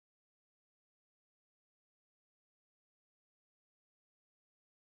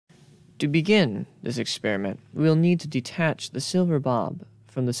To begin this experiment, we will need to detach the silver bob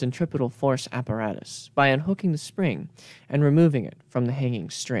from the centripetal force apparatus by unhooking the spring and removing it from the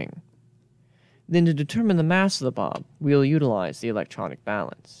hanging string. Then to determine the mass of the bob, we will utilize the electronic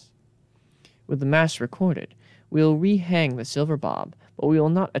balance. With the mass recorded, we will rehang the silver bob, but we will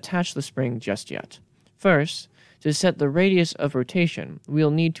not attach the spring just yet. First, to set the radius of rotation, we will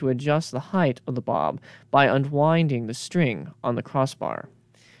need to adjust the height of the bob by unwinding the string on the crossbar.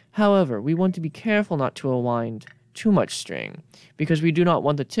 However, we want to be careful not to unwind too much string, because we do not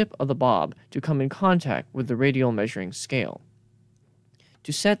want the tip of the bob to come in contact with the radial measuring scale.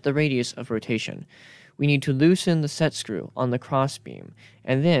 To set the radius of rotation, we need to loosen the set screw on the crossbeam,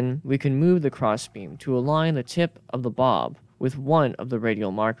 and then we can move the crossbeam to align the tip of the bob with one of the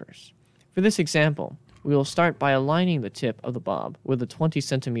radial markers. For this example, we will start by aligning the tip of the bob with the 20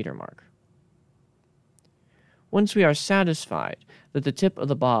 centimeter mark. Once we are satisfied that the tip of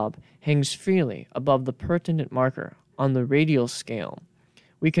the bob hangs freely above the pertinent marker on the radial scale,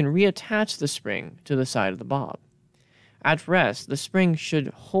 we can reattach the spring to the side of the bob. At rest, the spring should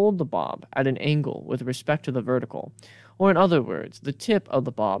hold the bob at an angle with respect to the vertical, or in other words, the tip of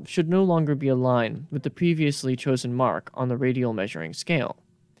the bob should no longer be aligned with the previously chosen mark on the radial measuring scale.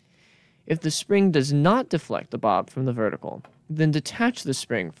 If the spring does not deflect the bob from the vertical, then detach the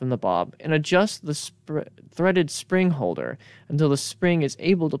spring from the bob and adjust the threaded spring holder until the spring is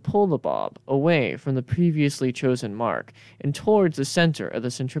able to pull the bob away from the previously chosen mark and towards the center of the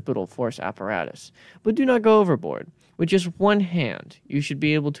centripetal force apparatus. But do not go overboard. With just one hand, you should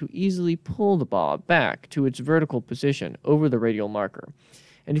be able to easily pull the bob back to its vertical position over the radial marker.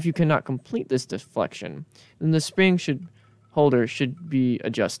 And if you cannot complete this deflection, then the spring holder should be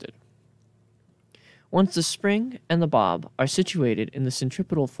adjusted. Once the spring and the bob are situated in the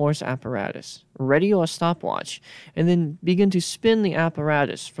centripetal force apparatus, ready your stopwatch, and then begin to spin the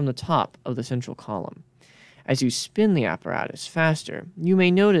apparatus from the top of the central column. As you spin the apparatus faster, you may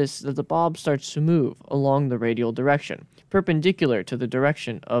notice that the bob starts to move along the radial direction, perpendicular to the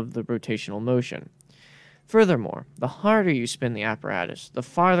direction of the rotational motion. Furthermore, the harder you spin the apparatus, the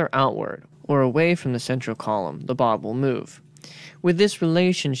farther outward or away from the central column the bob will move. With this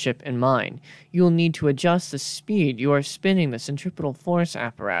relationship in mind, you will need to adjust the speed you are spinning the centripetal force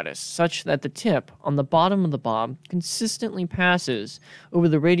apparatus such that the tip on the bottom of the bob consistently passes over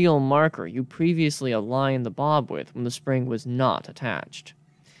the radial marker you previously aligned the bob with when the spring was not attached.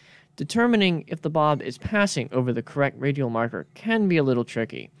 Determining if the bob is passing over the correct radial marker can be a little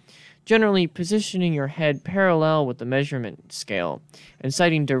tricky. Generally, positioning your head parallel with the measurement scale and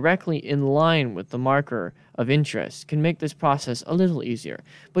sighting directly in line with the marker of interest can make this process a little easier,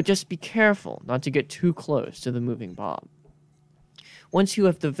 but just be careful not to get too close to the moving bob. Once you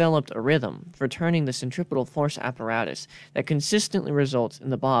have developed a rhythm for turning the centripetal force apparatus that consistently results in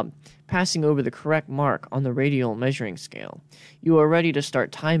the bob passing over the correct mark on the radial measuring scale, you are ready to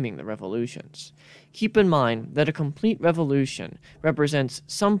start timing the revolutions. Keep in mind that a complete revolution represents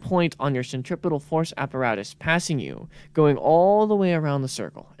some point on your centripetal force apparatus passing you, going all the way around the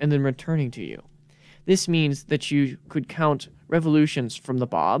circle, and then returning to you. This means that you could count revolutions from the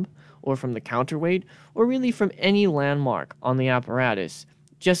bob, or from the counterweight, or really from any landmark on the apparatus,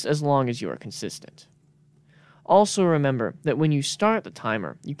 just as long as you are consistent. Also remember that when you start the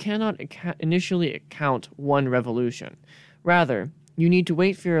timer, you cannot initially count one revolution. Rather, you need to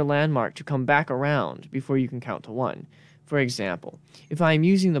wait for your landmark to come back around before you can count to one. For example, if I am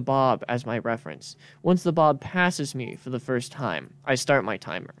using the bob as my reference, once the bob passes me for the first time, I start my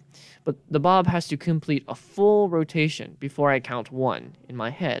timer. But the bob has to complete a full rotation before I count one in my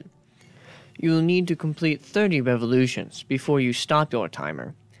head. You will need to complete 30 revolutions before you stop your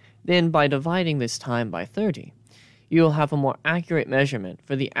timer. Then, by dividing this time by 30, you will have a more accurate measurement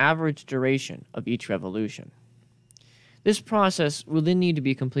for the average duration of each revolution. This process will then need to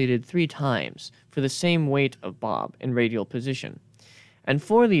be completed 3 times for the same weight of bob in radial position. And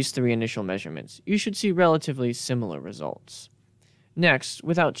for these 3 initial measurements, you should see relatively similar results. Next,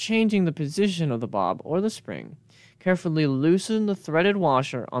 without changing the position of the bob or the spring, carefully loosen the threaded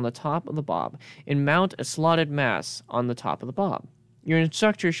washer on the top of the bob and mount a slotted mass on the top of the bob. Your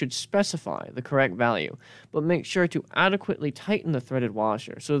instructor should specify the correct value, but make sure to adequately tighten the threaded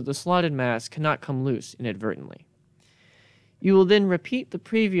washer so that the slotted mass cannot come loose inadvertently. You will then repeat the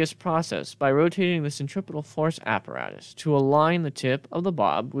previous process by rotating the centripetal force apparatus to align the tip of the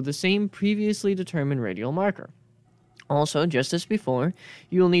bob with the same previously determined radial marker. Also, just as before,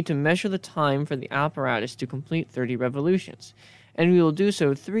 you will need to measure the time for the apparatus to complete 30 revolutions, and we will do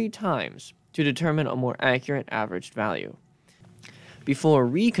so 3 times to determine a more accurate averaged value. Before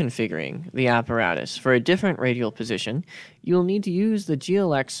reconfiguring the apparatus for a different radial position, you will need to use the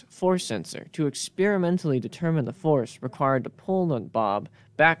GLX force sensor to experimentally determine the force required to pull the bob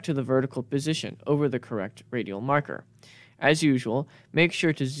back to the vertical position over the correct radial marker. As usual, make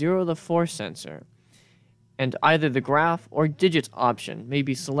sure to zero the force sensor, and either the graph or digits option may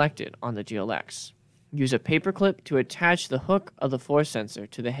be selected on the GLX. Use a paperclip to attach the hook of the force sensor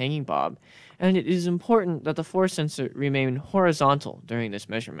to the hanging bob, and it is important that the force sensor remain horizontal during this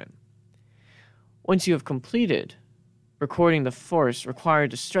measurement. Once you have completed recording the force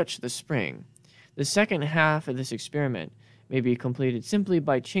required to stretch the spring, the second half of this experiment may be completed simply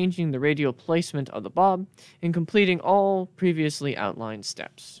by changing the radial placement of the bob and completing all previously outlined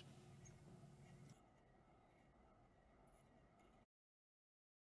steps.